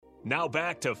Now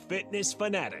back to Fitness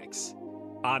Fanatics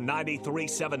on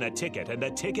 93.7 The Ticket and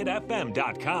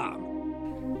theticketfm.com.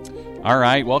 All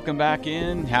right, welcome back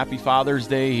in. Happy Father's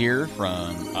Day here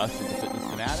from us at the Fitness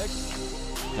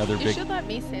Fanatics. Another You big. should let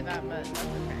me say that, but that's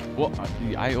okay. Well,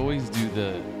 I always do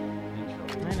the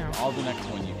intro. I know. All the next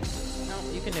one you can. No,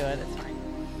 you can do it. It's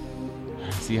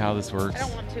fine. See how this works. I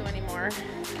don't want to anymore.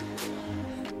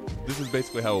 This is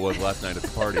basically how it was last night at the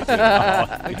party. Too.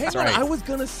 That's right. I was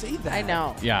gonna say that. I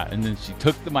know. Yeah, and then she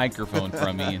took the microphone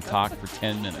from me and talked for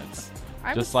 10 minutes.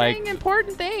 I Just was like- saying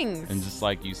important things. And just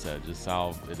like you said, just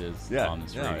how it is on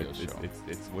this radio it's, show.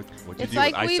 It's what you It's do.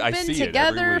 like I we've I been see it every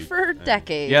together week. for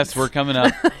decades. Yes, we're coming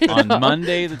up on know.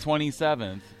 Monday the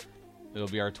 27th. It'll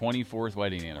be our 24th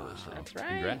wedding anniversary. That's right.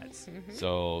 Congrats. Mhm.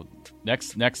 So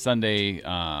next Sunday,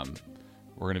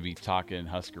 we're going to be talking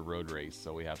Husker Road Race.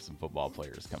 So we have some football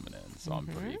players coming in. So I'm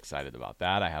pretty excited about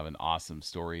that. I have an awesome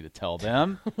story to tell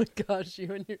them Oh my gosh,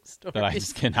 you and your story. that I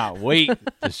just cannot wait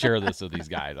to share this with these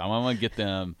guys. I'm going to get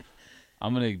them.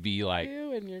 I'm going to be like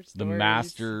You and your the stories.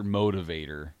 master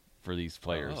motivator for these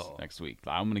players Oh. next week.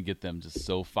 I'm going to get them just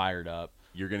so fired up.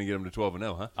 You're gonna get them to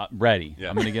 12-0, huh? Ready. Yeah.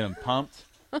 I'm going to get them pumped.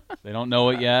 They don't know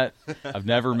it yet. I've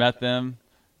never met them.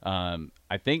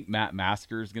 I think Matt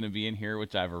Masker is going to be in here,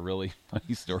 which I have a really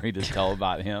funny story to tell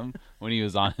about him when he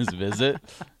was on his visit.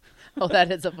 Oh,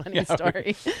 that is a funny Yeah.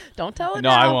 story. Don't tell it No,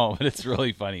 now. I won't, but it's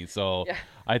really funny. So Yeah.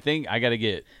 I think I got to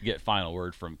get final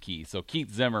word from Keith. So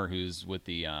Keith Zimmer, who's with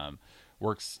the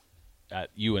works at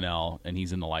UNL, and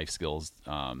he's in the life skills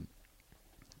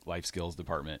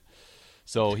department.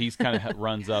 So he's kind of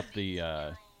runs up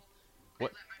the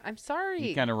I'm sorry.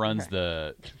 he kind of runs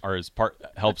Okay.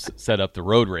 helps set up the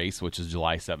road race, which is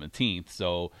July 17th.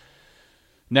 So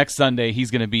next Sunday he's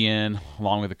going to be in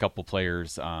along with a couple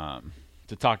players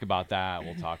to talk about that.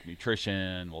 We'll talk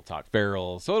nutrition, we'll talk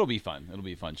barrels. So it'll be fun. It'll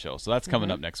be a fun show. So that's coming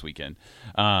up next weekend.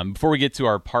 Before we get to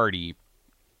our party,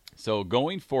 so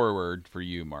going forward for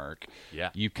you, Mark, Yeah.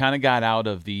 you kind of got out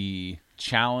of the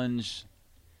challenge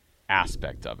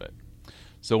aspect of it.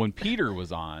 So when Peter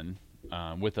was on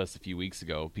with us a few weeks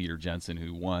ago, Peter Jensen,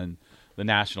 who won the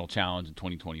national challenge in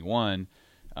 2021,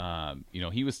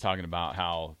 he was talking about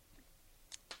how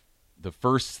the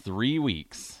first 3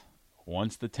 weeks,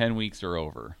 once the 10 weeks are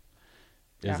over,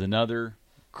 is Yeah. another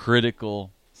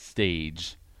critical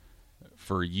stage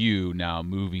for you now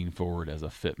moving forward as a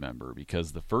fit member,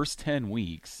 because the first 10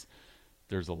 weeks,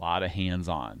 there's a lot of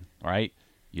hands-on, right?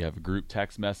 You have group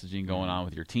text messaging going on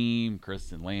with your team,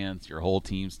 Chris and Lance, your whole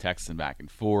team's texting back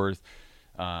and forth.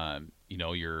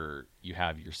 You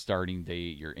have your starting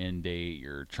date, your end date,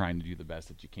 you're trying to do the best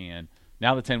that you can.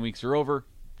 Now the 10 weeks are over,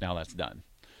 now that's done.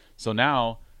 So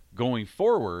now going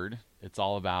forward, it's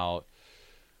all about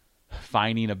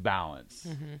finding a balance.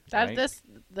 right?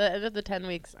 The end of the 10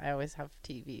 weeks, I always have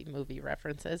TV movie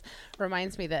references.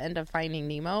 Reminds me the end of Finding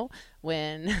Nemo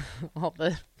when all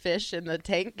the fish in the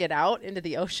tank get out into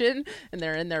the ocean and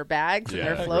they're in their bags and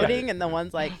Yeah, they're floating, right. and the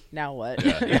one's like, now what?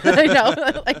 I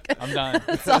know, like, I'm done.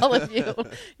 that's all of you.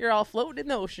 You're all floating in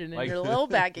the ocean in Like- your little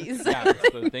baggies. Yeah, it's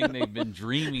the thing they've been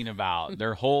dreaming about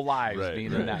their whole lives, Right,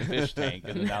 being right. in that fish tank,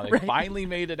 and then now they Right. finally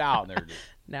made it out, and they're just,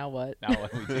 Now what? now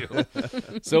what do we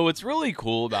do? So what's really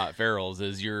cool about Farrell's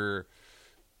is you're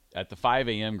at the 5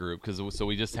 a.m. group, because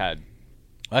we just had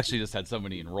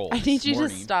somebody enroll. I need this you to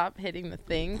morning. stop hitting the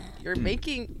thing. You're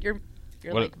making you're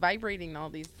What- like vibrating all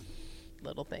these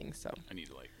little things. So I need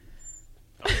to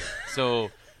okay. So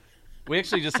we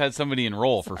actually just had somebody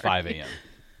enroll for 5 a.m.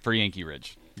 for Yankee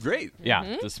Ridge. Great.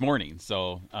 Yeah, this morning.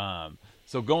 So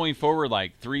so going forward,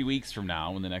 like 3 weeks from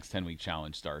now, when the next 10-week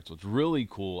challenge starts, what's really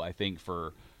cool, I think,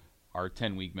 for our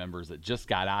 10-week members that just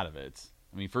got out of it.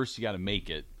 I mean, first you got to make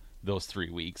it those 3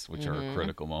 weeks, which are a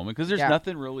critical moment, because there's Yeah.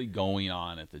 nothing really going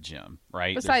on at the gym,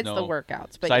 right? There's besides no- the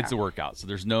workouts, but besides yeah. the workouts, so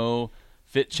there's no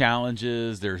fit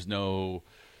challenges, there's no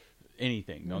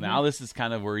anything. No, now this is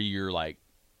kind of where you're like,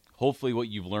 hopefully what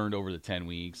you've learned over the 10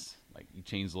 weeks, like you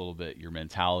changed a little bit your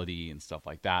mentality and stuff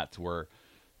like that, to where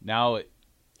now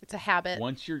it's a habit.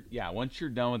 once you're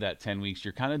done with that 10 weeks,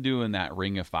 you're kind of doing that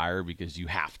ring of fire because you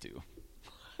have to.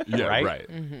 Yeah. Right? Right.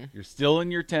 You're still in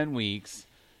your 10 weeks.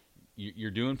 You're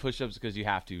doing push-ups because you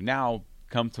have to. Now,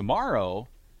 come tomorrow,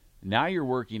 now you're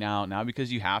working out, not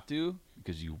because you have to,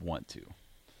 because you want to.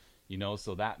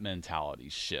 So that mentality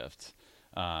shift.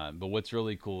 But what's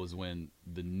really cool is when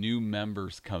the new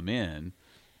members come in,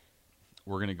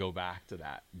 we're going to go back to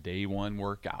that day one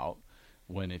workout,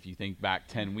 when if you think back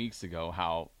 10 weeks ago,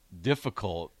 how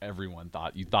difficult everyone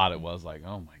thought it was, like,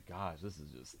 oh my gosh, this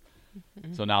is just.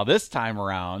 So now this time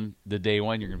around, the day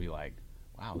one, you're going to be like,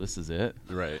 wow, this is it.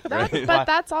 Right. That, Right. but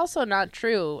that's also not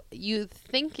true. You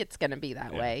think it's going to be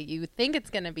that Yeah. way. You think it's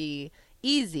going to be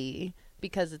easy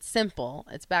because it's simple.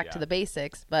 It's back to Yeah. the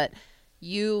basics, but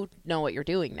you know what you're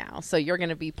doing now. So you're going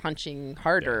to be punching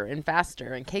harder and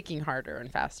faster and kicking harder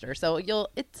and faster. So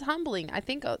it's humbling. I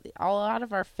think a lot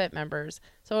of our fit members,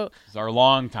 so It's our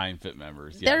longtime fit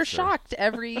members. they're yes, shocked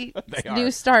every They new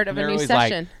are. start of They're a new always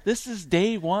session. Like, this is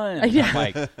day one. Yeah. I'm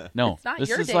like, no, It's not this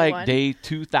your is day like one. day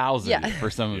 2,000 Yeah.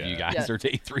 for some of Yeah. you guys, Yeah. or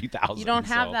day 3,000. You don't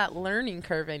have so- that learning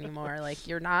curve anymore. Like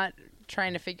you're not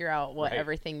trying to figure out what Right.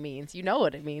 everything means. You know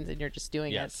what it means and you're just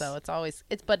doing Yes. it.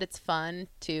 So but it's fun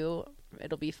too.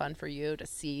 It'll be fun for you to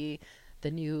see the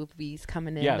newbies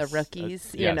coming in, Yes, the rookies,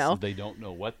 that's- you yes, know. they don't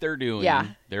know what they're doing. Yeah.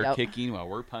 They're Yep. kicking while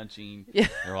we're punching. Yeah.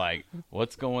 They're like,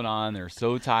 what's going on? They're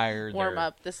so tired. Warm They're,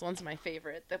 up. This one's my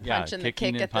favorite. The Yeah, punch and the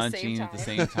kicking kick and at the punching same at the time.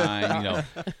 same time.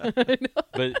 You know,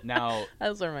 but now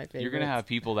Those are my favorites. you're gonna have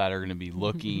people that are gonna be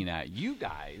looking at you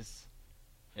guys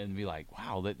and be like,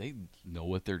 wow, they know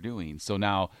what they're doing. So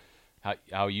now,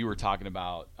 how you were talking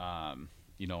about,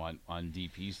 you know, on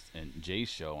DP's and Jay's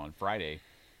show on Friday,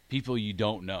 people you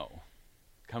don't know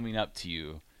coming up to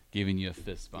you, giving you a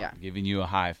fist bump, Yeah. giving you a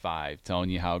high five, telling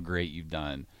you how great you've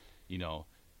done. You know,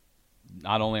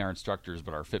 not only our instructors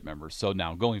but our fit members. So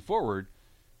now going forward,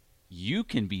 you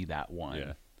can be that one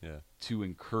Yeah. Yeah. to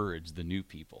encourage the new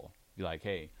people. Be like,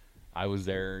 hey, I was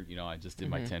there, you know, I just did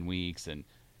my 10 weeks, and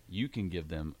you can give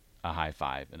them a high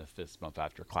five and a fist bump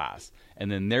after class. And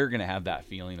then they're going to have that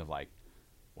feeling of like,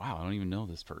 wow, I don't even know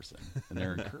this person. And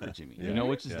they're encouraging me, you know,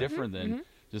 which is Yeah. different than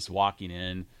just walking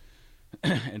in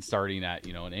and starting at,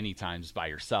 you know, at any time just by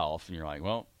yourself. And you're like,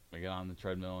 well, I get on the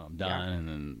treadmill, I'm done. And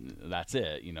then that's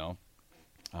it, you know?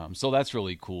 So that's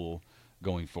really cool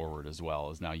going forward as well,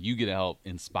 is now you get to help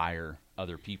inspire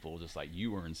other people just like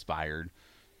you were inspired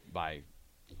by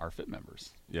our fit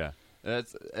members. Yeah,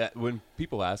 that's when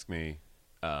people ask me.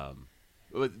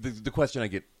 The question I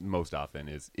get most often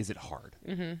is it hard,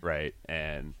 right?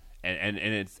 And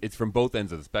it's from both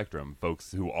ends of the spectrum.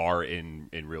 Folks who are in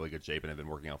really good shape and have been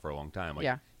working out for a long time,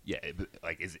 like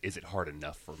like is it hard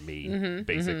enough for me,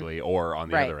 basically, or on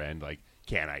the Right. other end, like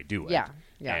can I do it? Yeah,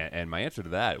 yeah. And my answer to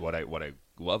that, what I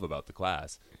love about the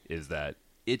class is that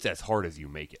it's as hard as you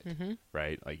make it,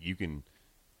 right? Like you can,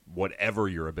 whatever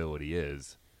your ability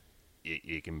is,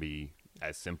 it can be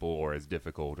as simple or as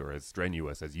difficult or as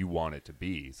strenuous as you want it to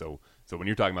be. So when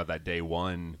you're talking about that day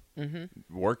one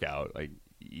workout, like,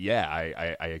 yeah,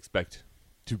 I expect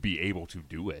to be able to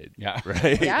do it. Yeah.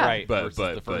 Right. Yeah. Right. But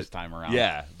versus the first time around.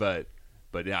 Yeah. But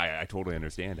yeah, I totally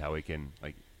understand how it can,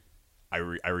 like, I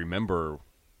remember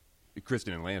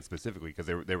Kristen and Lance specifically, because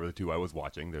they were the two I was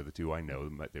watching. They're the two I know,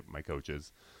 my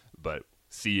coaches. But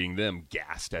seeing them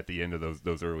gassed at the end of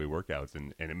those early workouts,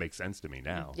 and it makes sense to me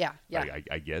now. Yeah, yeah. Like,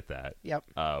 I get that. Yep.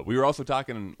 We were also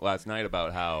talking last night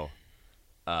about how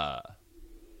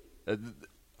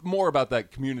more about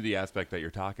that community aspect that you're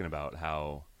talking about,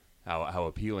 how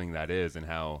appealing that is, and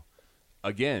how,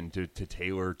 again, to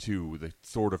tailor to the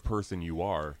sort of person you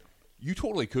are. You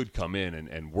totally could come in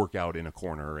and work out in a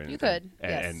corner, and You could,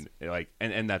 and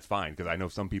that's fine, because I know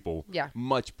some people Yeah.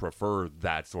 much prefer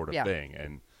that sort of Yeah. thing,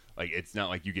 and like it's not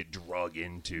like you get drug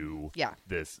into Yeah.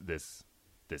 this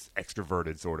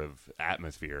extroverted sort of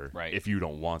atmosphere, Right. if you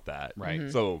don't want that,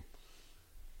 Right. So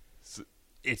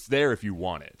it's there if you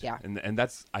want it, Yeah. and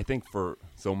that's, I think, for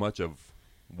so much of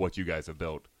what you guys have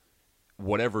built,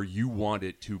 whatever you want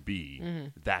it to be,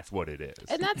 that's what it is.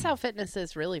 And that's how fitness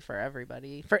is really for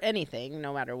everybody, for anything,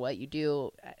 no matter what you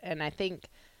do. And I think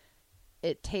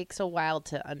it takes a while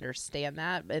to understand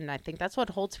that. And I think that's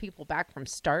what holds people back from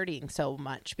starting so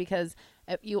much, because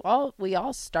we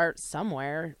all start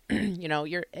somewhere. You know,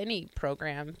 any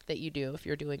program that you do, if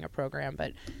you're doing a program,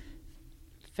 but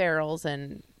Farrell's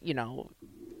and, you know,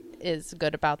 is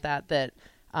good about that,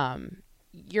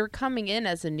 you're coming in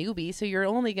as a newbie, so you're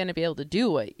only going to be able to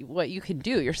do what you can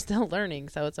do. You're still learning,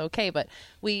 so it's okay. But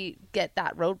we get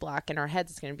that roadblock in our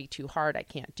heads. It's going to be too hard. I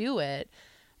can't do it.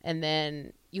 And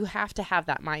then you have to have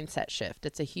that mindset shift.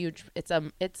 It's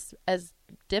as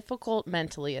difficult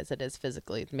mentally as it is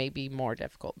physically. It may be more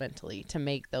difficult mentally to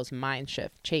make those mind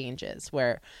shift changes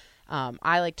where,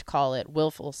 I like to call it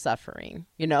willful suffering.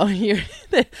 You know,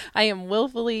 I am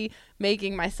willfully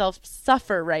making myself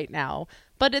suffer right now,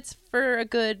 but it's for a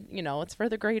good, you know, it's for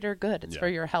the greater good. It's for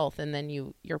your health. And then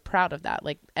you're proud of that.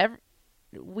 Like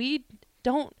we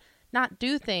don't not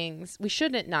do things. We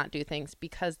shouldn't not do things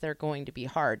because they're going to be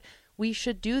hard. We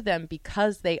should do them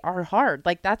because they are hard.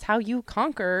 Like that's how you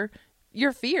conquer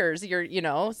your fears. So that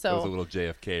was a little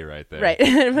JFK right there. Right.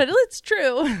 But it's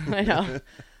true. I know.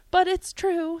 But it's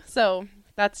true. So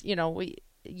that's, you know,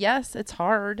 yes, it's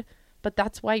hard, but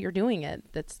that's why you're doing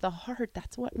it. That's the hard.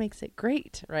 That's what makes it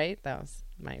great, right? That was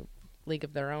my League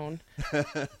of Their Own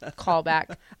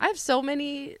callback. I have so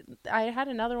many. I had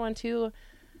another one too.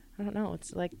 I don't know.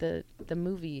 It's like the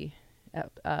movie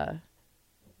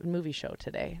show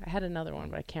today. I had another one,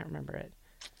 but I can't remember it.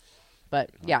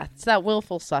 But yeah, it's that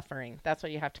willful suffering. That's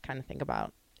what you have to kind of think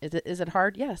about. Is it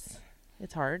hard? Yes,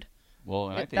 it's hard. Well,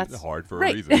 and I think That's It's hard for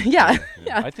right. a reason. Yeah.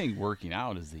 I think working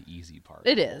out is the easy part.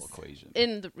 It of the is. whole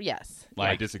equation. Yes.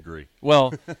 I disagree.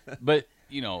 Well, but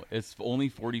it's only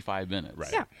 45 minutes.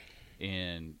 Right. Yeah.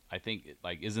 And I think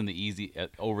isn't the easy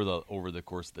over the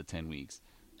course of the 10 weeks,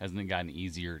 hasn't it gotten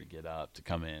easier to get up, to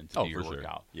come in, to do your for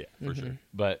workout? Sure. Yeah, for sure.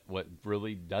 But what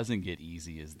really doesn't get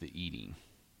easy is the eating.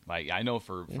 Like, I know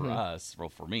for us, well,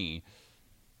 for me,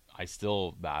 I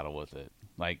still battle with it.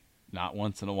 Like, not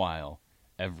once in a while,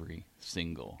 every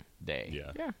single day.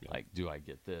 Yeah. Like, do I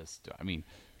get this?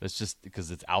 That's just because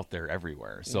it's out there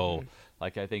everywhere. So,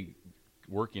 like, I think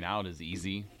working out is the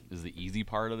easy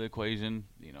part of the equation.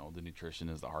 The nutrition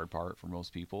is the hard part for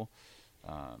most people.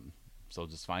 So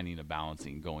just finding a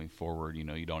balancing going forward.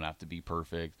 You don't have to be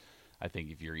perfect. I think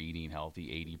if you're eating healthy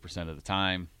 80% of the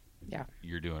time, Yeah.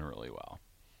 you're doing really well.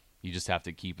 You just have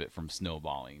to keep it from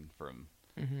snowballing from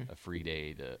a free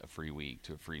day to a free week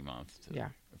to a free month to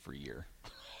a free year.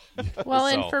 Well,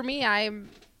 So- and for me, I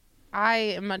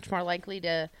am much more likely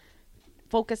to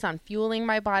focus on fueling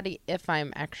my body if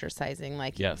I'm exercising.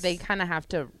 Like, Yes. they kind of have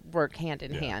to work hand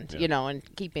in hand,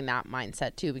 and keeping that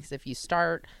mindset too. Because if you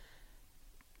start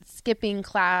skipping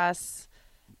class,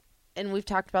 and we've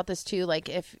talked about this too, like,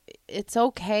 if it's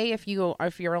okay if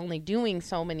you're only doing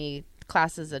so many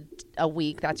classes a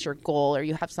week, that's your goal, or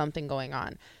you have something going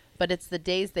on. But it's the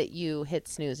days that you hit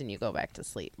snooze and you go back to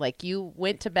sleep. Like, you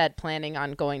went to bed planning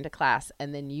on going to class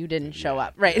and then you didn't show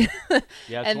up. Right. Yeah,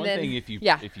 it's And one then- thing if you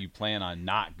yeah. if you plan on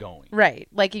not going. Right.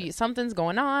 Like, something's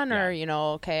going on, or, Yeah.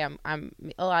 okay, I'm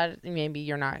a lot of, maybe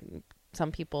you're not,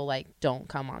 some people like don't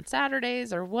come on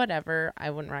Saturdays or whatever. I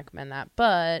wouldn't recommend that,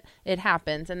 but it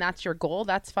happens, and that's your goal.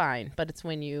 That's fine. But it's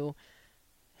when you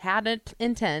had an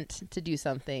intent to do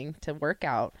something, to work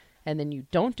out, and then you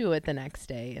don't do it the next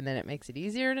day, and then it makes it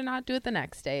easier to not do it the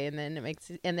next day, and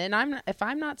then if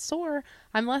I'm not sore,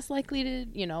 I'm less likely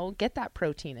to get that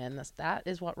protein in. That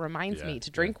is what reminds me to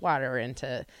drink water and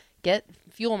to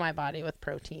fuel my body with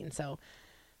protein. So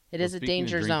it is a Speaking of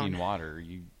danger drinking zone. water,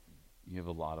 you have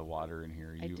a lot of water in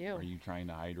here. I do. Are you trying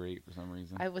to hydrate for some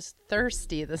reason? I was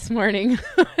thirsty this morning,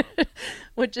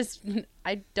 which is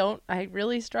I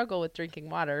really struggle with drinking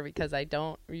water because I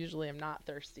am not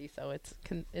thirsty. So it's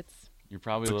You're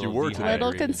probably But a you little were a today. dehydrated.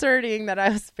 little concerning that I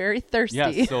was very thirsty.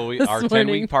 Yeah, so this our morning.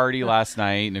 10-week party last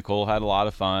night, Nicole had a lot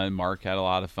of fun. Mark had a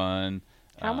lot of fun.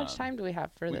 How much time do we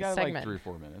have for We this got segment? like 3 or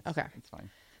 4 minutes. Okay. It's fine.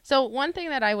 So one thing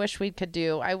that I wish we could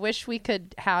do, I wish we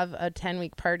could have a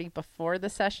 10-week party before the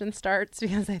session starts,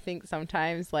 because I think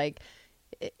sometimes, like,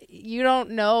 you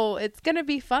don't know, it's going to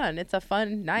be fun. It's a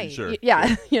fun night. Sure.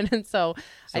 Yeah. So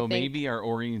I think, maybe our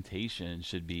orientation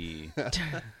should be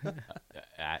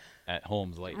at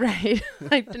Holmes Lake right.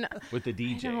 with the I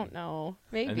DJ. don't know.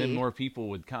 Maybe. And then more people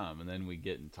would come, and then we'd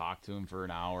get and talk to them for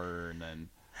an hour, and then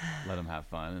let them have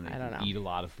fun, and they I don't can know. eat a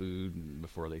lot of food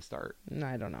before they start.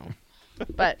 I don't know.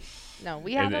 But no,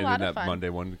 we have and a lot then of that fun. Monday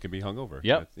one can be hungover.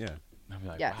 Yep. Yeah. I'll be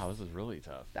like, Yes. wow, this is really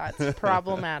tough. That's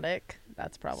problematic.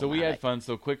 That's problematic. So we had fun.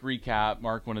 So quick recap.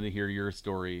 Mark wanted to hear your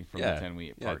story from the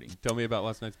 10-week party. Tell me about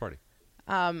last night's party.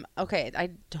 Okay,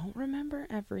 I don't remember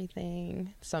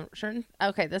everything.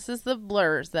 Okay, this is the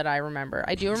blurs that I remember.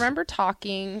 I do remember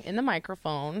talking in the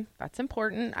microphone. That's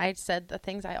important. I said the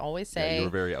things I always say. Yeah, you were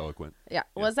very eloquent. Yeah,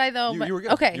 was I though? You were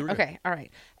good. Okay, You were good. okay, all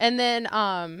right. And then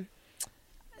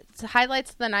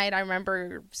highlights of the night. I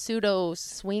remember pseudo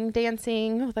swing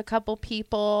dancing with a couple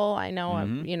people. I know,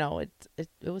 it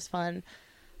was fun.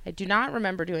 I do not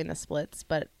remember doing the splits,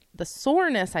 but the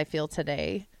soreness I feel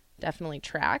today definitely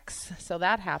tracks. So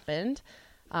that happened.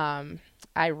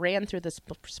 I ran through the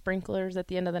sprinklers at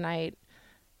the end of the night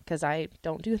because I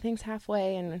don't do things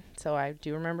halfway, and so I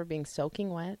do remember being soaking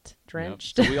wet,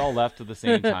 drenched. Yep. So we all left at the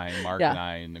same time. Mark Yeah. and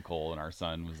I and Nicole and our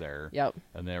son was there. Yep.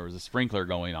 And there was a sprinkler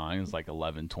going on. It was like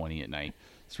 11:20 at night.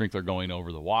 Sprinkler going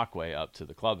over the walkway up to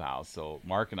the clubhouse. So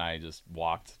Mark and I just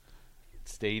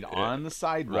stayed on the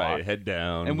sidewalk. Right, head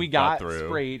down. And we got got through.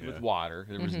 sprayed Yeah. with water.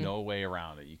 There was Mm-hmm. no way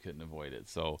around it. You couldn't avoid it.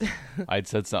 So I'd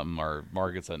said something, or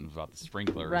Mark had said something about the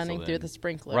sprinkler. Running so through then the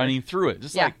sprinkler. Running through it.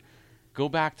 Just Yeah. like, go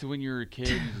back to when you were a kid.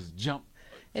 You just jump.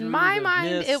 In through my the mind,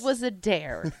 mist. it was a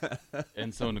dare.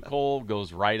 And so Nicole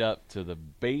goes right up to the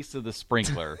base of the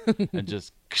sprinkler and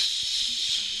just.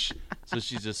 So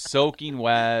she's just soaking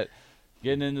wet,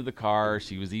 getting into the car.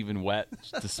 She was even wet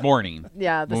this morning.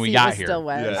 Yeah, the when we seat got was here. still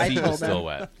wet. Yeah. The I seat told was still him,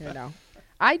 wet. you know.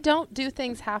 I don't do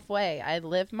things halfway. I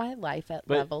live my life at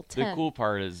But level 10. the cool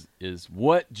part is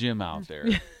what gym out there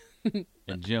and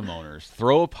gym owners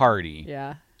throw a party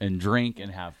Yeah. and drink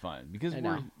and have fun because I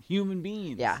we're know. human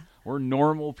beings. Yeah. We're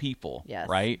normal people. Yes.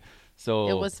 Right? So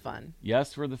It was fun.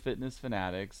 yes, we're the fitness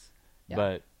fanatics, Yeah.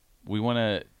 but we want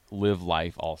to live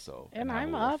life also. And have a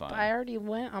I'm little up. fun. I already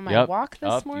went on my Yep, walk this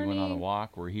up, morning. You went on a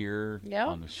walk. We're here Yep.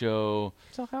 on the show.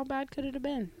 So how bad could it have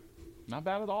been? Not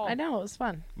bad at all. I know. It was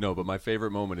fun. No, but my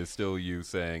favorite moment is still you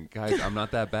saying, "Guys, I'm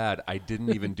not that bad. I didn't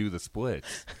even do the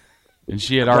splits." And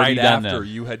she had already right done after them.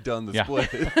 you had done the Yeah.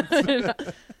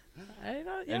 split. I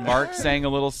don't, yeah. And Mark sang a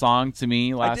little song to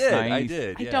me last night. I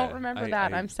did. I yeah. don't remember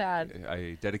that. I'm sad.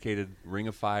 I dedicated "Ring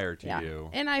of Fire" to Yeah. you.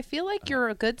 And I feel like you're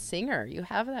a good singer. You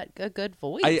have a good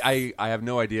voice. I have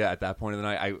no idea at that point of the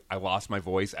night. I lost my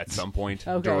voice at some point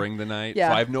Okay. during the night, Yeah.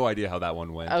 so I have no idea how that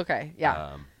one went. Okay.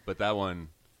 Yeah. But that one,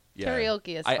 yeah.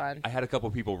 Karaoke is fun. I had a couple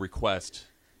people request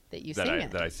that you that sing I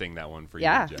it. that I sing that one for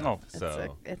Yeah. you, Jeff. Oh.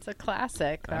 So It's a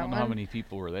classic. I That don't know one. how many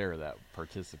people were there that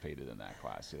participated in that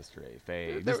class yesterday.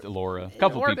 Faye, There- just Laura, a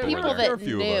couple or people, people were there. There were that a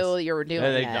few of knew us. you were doing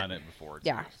Yeah, they've it. done it before. Too,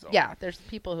 Yeah. so. Yeah. There's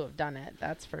people who have done it.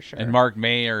 That's for sure. And Mark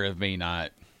may or may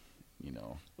not,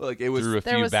 like it was threw a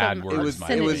There few was bad some words. it was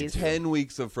my it was way. obscenities. 10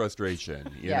 weeks of frustration,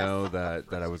 you Yes. know, that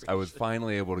I was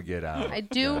finally able to get out. I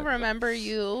do But- remember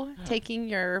you taking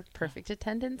your perfect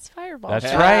attendance fireball. That's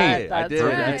shot. right. That's I did.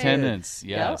 Perfect right. attendance.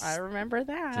 Yes. Yep, I remember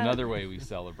that. It's another way we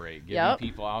celebrate giving Yep.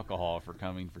 people alcohol for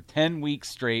coming for 10 weeks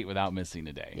straight without missing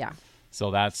a day. Yeah. So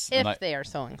that's If like- they are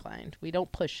so inclined. We don't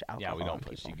push alcohol. yeah, we on don't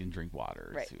push. people. You can drink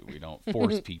water Right. too. We don't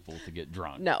force people to get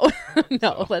drunk. No. no,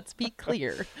 So. let's be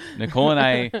clear. Nicole and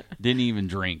I didn't even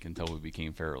drink until we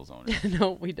became Farrell's owners.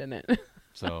 No, we didn't.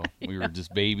 So we were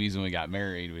just babies when we got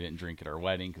married. We didn't drink at our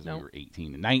wedding because Nope. we were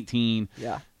 18 and 19.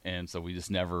 Yeah. And so we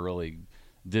just never really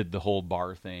did the whole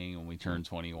bar thing when we turned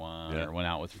 21 Yeah. or went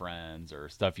out with friends or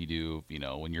stuff you do,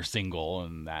 when you're single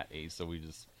and that age. So we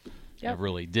just Yep. never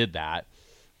really did that.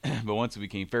 But once we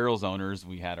became Farrell's owners,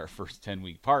 we had our first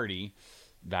 10-week party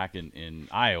back in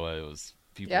Iowa. It was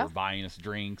people Yeah. were buying us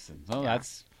drinks. And so Yeah.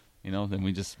 that's, then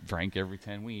we just drank every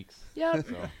 10 weeks. Yep.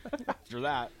 So after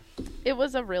that. It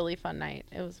was a really fun night.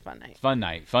 It was a fun night. Fun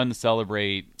night, fun to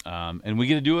celebrate, and we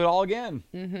get to do it all again.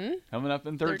 Mm-hmm. Coming up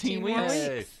in 13 more weeks.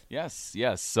 weeks.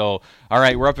 Yes. So, all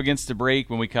right, we're up against a break.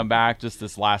 When we come back, just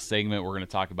this last segment, we're going to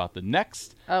talk about the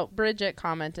next. Oh, Bridget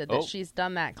commented that Oh. she's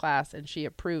done that class and she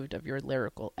approved of your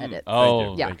lyrical edits.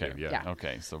 Oh, Yeah. Thank you. Yeah.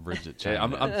 Okay, so Bridget. Hey,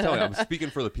 I'm chimed in. telling you, I'm speaking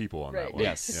for the people on Right. that one.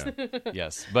 Yes. Yeah.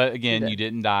 Yes, but again, You did. you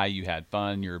didn't die. You had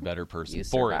fun. You're a better person You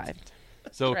for survived. it.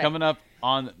 So right. coming up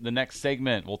on the next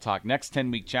segment, we'll talk next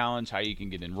 10-week challenge, how you can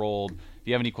get enrolled. If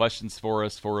you have any questions for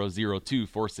us,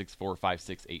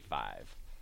 4002-464-5685.